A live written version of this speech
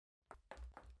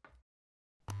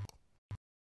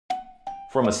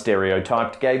From a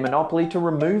stereotyped gay monopoly to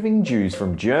removing Jews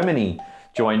from Germany.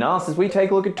 Join us as we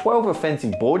take a look at 12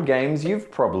 offensive board games you've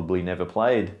probably never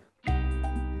played.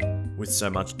 With so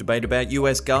much debate about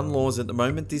US gun laws at the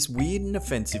moment, this weird and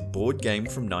offensive board game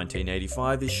from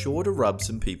 1985 is sure to rub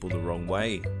some people the wrong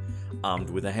way. Armed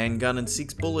with a handgun and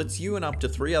 6 bullets, you and up to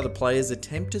 3 other players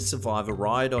attempt to survive a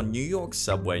ride on New York's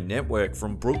subway network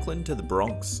from Brooklyn to the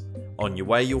Bronx. On your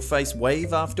way, you'll face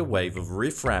wave after wave of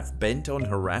riffraff bent on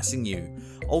harassing you.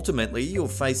 Ultimately, you'll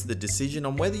face the decision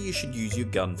on whether you should use your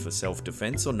gun for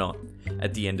self-defense or not.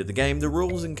 At the end of the game, the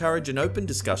rules encourage an open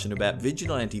discussion about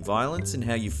vigilante violence and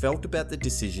how you felt about the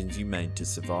decisions you made to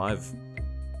survive.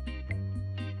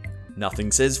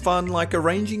 Nothing says fun like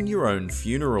arranging your own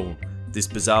funeral. This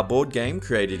bizarre board game,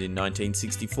 created in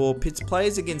 1964, pits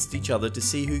players against each other to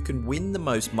see who can win the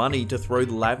most money to throw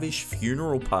lavish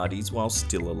funeral parties while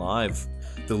still alive.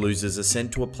 The losers are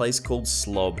sent to a place called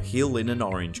Slob Hill in an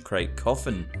orange crate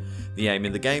coffin. The aim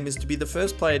of the game is to be the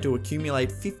first player to accumulate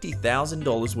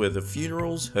 $50,000 worth of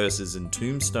funerals, hearses and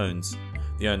tombstones.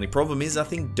 The only problem is I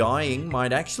think dying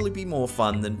might actually be more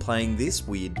fun than playing this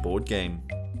weird board game.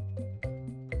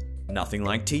 Nothing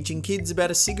like teaching kids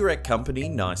about a cigarette company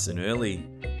nice and early.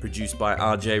 Produced by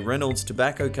RJ Reynolds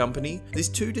Tobacco Company, this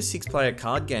 2 to 6 player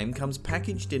card game comes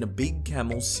packaged in a big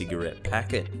Camel cigarette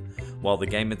packet. While the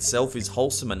game itself is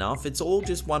wholesome enough, it's all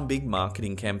just one big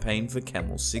marketing campaign for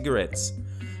Camel cigarettes.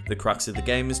 The crux of the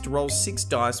game is to roll 6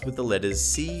 dice with the letters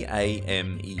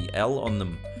C-A-M-E-L on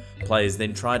them. Players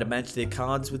then try to match their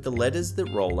cards with the letters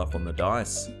that roll up on the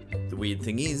dice. The weird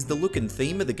thing is, the look and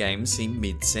theme of the game seem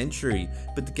mid-century,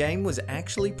 but the game was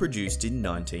actually produced in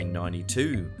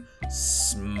 1992.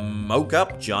 Smoke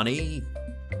up, Johnny!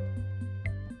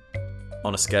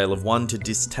 On a scale of 1 to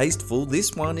distasteful,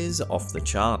 this one is off the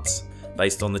charts.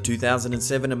 Based on the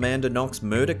 2007 Amanda Knox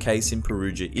murder case in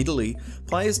Perugia, Italy,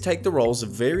 players take the roles of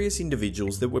various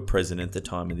individuals that were present at the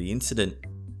time of the incident.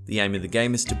 The aim of the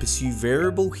game is to pursue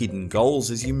variable hidden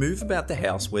goals as you move about the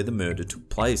house where the murder took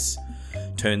place.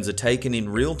 Turns are taken in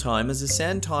real time as a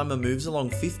sound timer moves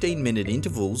along 15-minute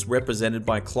intervals represented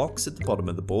by clocks at the bottom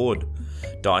of the board.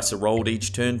 Dice are rolled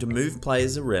each turn to move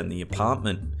players around the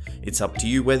apartment. It's up to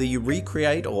you whether you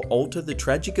recreate or alter the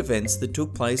tragic events that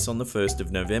took place on the 1st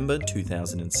of November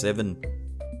 2007.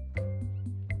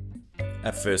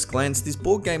 At first glance, this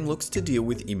board game looks to deal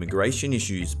with immigration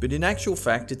issues, but in actual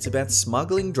fact it's about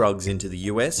smuggling drugs into the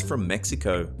US from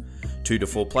Mexico. 2 to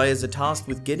 4 players are tasked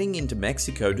with getting into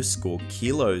Mexico to score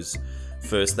kilos.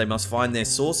 First they must find their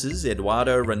sources,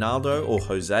 Eduardo, Ronaldo or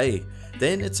Jose.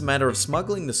 Then it's a matter of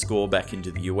smuggling the score back into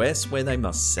the US where they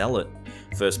must sell it.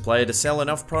 First player to sell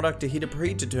enough product to hit a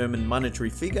predetermined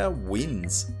monetary figure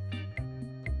wins.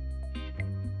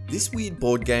 This weird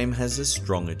board game has a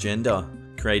strong agenda.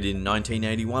 Created in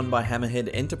 1981 by Hammerhead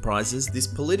Enterprises, this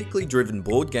politically driven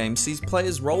board game sees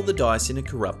players roll the dice in a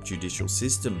corrupt judicial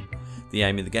system. The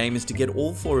aim of the game is to get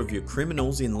all 4 of your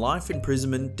criminals in life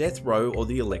imprisonment, death row or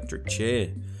the electric chair.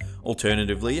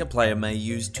 Alternatively, a player may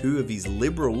use 2 of his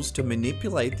liberals to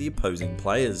manipulate the opposing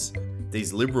players.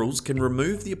 These liberals can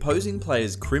remove the opposing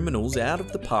player's criminals out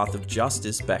of the path of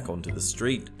justice back onto the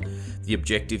street. The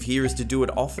objective here is to do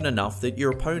it often enough that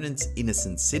your opponent's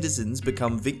innocent citizens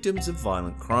become victims of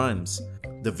violent crimes.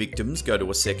 The victims go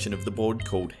to a section of the board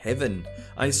called Heaven.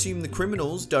 I assume the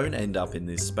criminals don't end up in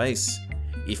this space.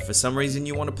 If for some reason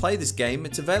you want to play this game,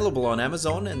 it's available on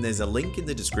Amazon and there's a link in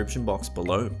the description box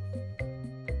below.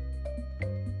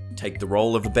 Take the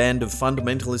role of a band of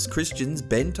fundamentalist Christians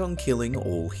bent on killing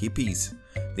all hippies.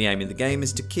 The aim of the game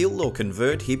is to kill or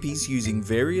convert hippies using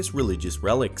various religious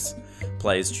relics.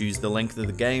 Players choose the length of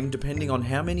the game depending on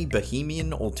how many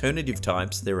bohemian alternative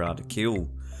types there are to kill.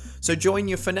 So join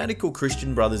your fanatical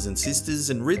Christian brothers and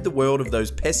sisters and rid the world of those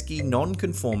pesky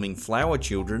non-conforming flower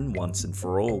children once and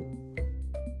for all.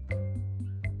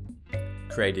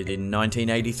 Created in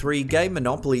 1983, Game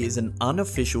Monopoly is an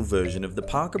unofficial version of the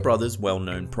Parker Brothers'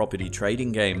 well-known property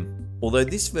trading game. Although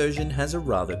this version has a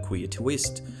rather queer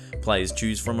twist. Players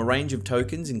choose from a range of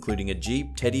tokens including a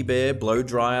jeep, teddy bear, blow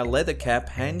dryer, leather cap,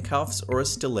 handcuffs or a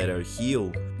stiletto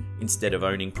heel. Instead of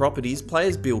owning properties,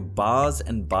 players build bars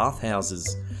and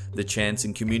bathhouses. The chance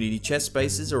and community chess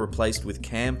spaces are replaced with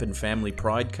camp and family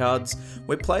pride cards,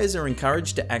 where players are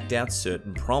encouraged to act out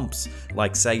certain prompts,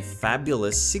 like say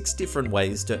fabulous 6 different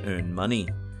ways to earn money.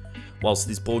 Whilst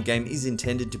this board game is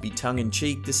intended to be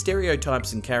tongue-in-cheek, the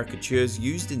stereotypes and caricatures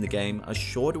used in the game are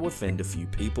sure to offend a few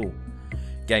people.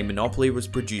 Game Monopoly was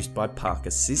produced by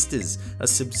Parker Sisters, a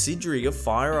subsidiary of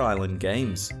Fire Island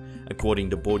Games. According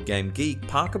to Board Game Geek,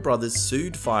 Parker Brothers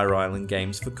sued Fire Island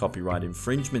Games for copyright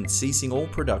infringement, ceasing all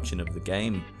production of the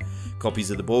game.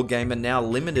 Copies of the board game are now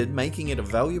limited, making it a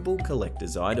valuable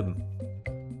collector's item.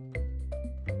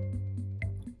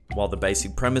 While the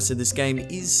basic premise of this game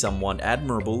is somewhat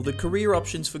admirable, the career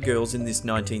options for girls in this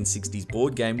 1960s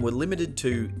board game were limited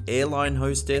to airline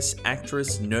hostess,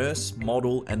 actress, nurse,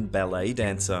 model, and ballet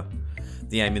dancer.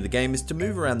 The aim of the game is to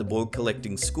move around the board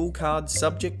collecting school cards,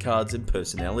 subject cards, and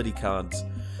personality cards.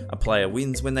 A player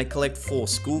wins when they collect 4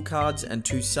 school cards and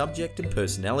 2 subject and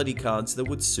personality cards that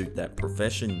would suit that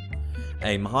profession.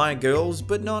 Aim high, girls,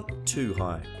 but not too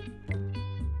high.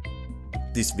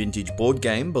 This vintage board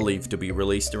game, believed to be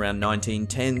released around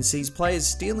 1910, sees players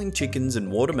stealing chickens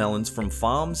and watermelons from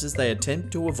farms as they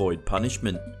attempt to avoid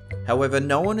punishment. However,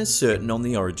 no one is certain on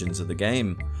the origins of the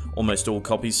game. Almost all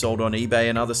copies sold on eBay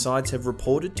and other sites have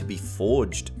reported to be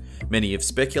forged. Many have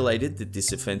speculated that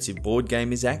this offensive board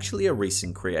game is actually a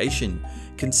recent creation,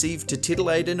 conceived to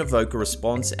titillate and evoke a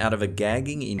response out of a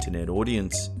gagging internet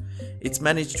audience. It's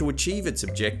managed to achieve its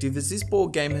objective as this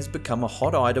board game has become a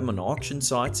hot item on auction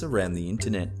sites around the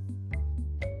internet.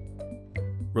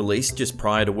 Released just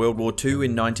prior to World War II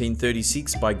in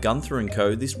 1936 by Gunther &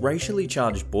 Co., this racially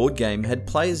charged board game had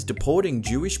players deporting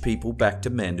Jewish people back to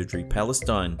mandatory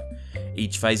Palestine.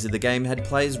 Each phase of the game had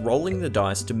players rolling the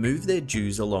dice to move their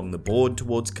Jews along the board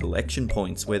towards collection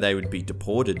points where they would be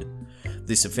deported.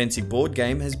 This offensive board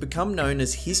game has become known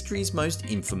as history's most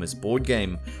infamous board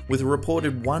game, with a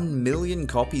reported 1 million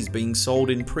copies being sold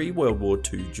in pre-World War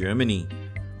II Germany.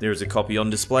 There is a copy on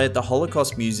display at the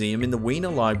Holocaust Museum in the Wiener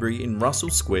Library in Russell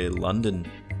Square, London.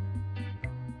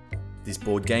 This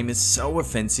board game is so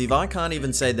offensive I can't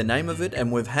even say the name of it,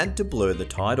 and we've had to blur the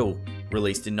title.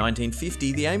 Released in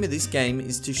 1950, the aim of this game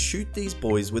is to shoot these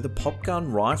boys with a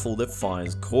popgun rifle that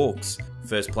fires corks.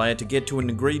 First player to get to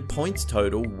an agreed points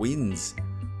total wins.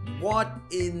 What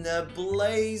in the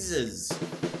blazes?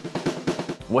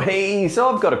 So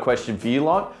I've got a question for you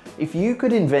lot. If you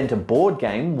could invent a board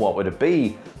game, what would it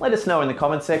be? Let us know in the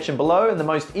comment section below, and the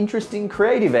most interesting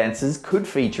creative answers could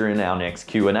feature in our next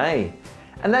Q&A.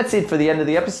 And that's it for the end of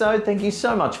the episode. Thank you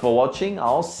so much for watching.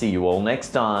 I'll see you all next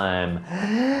time.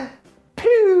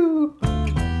 Pew!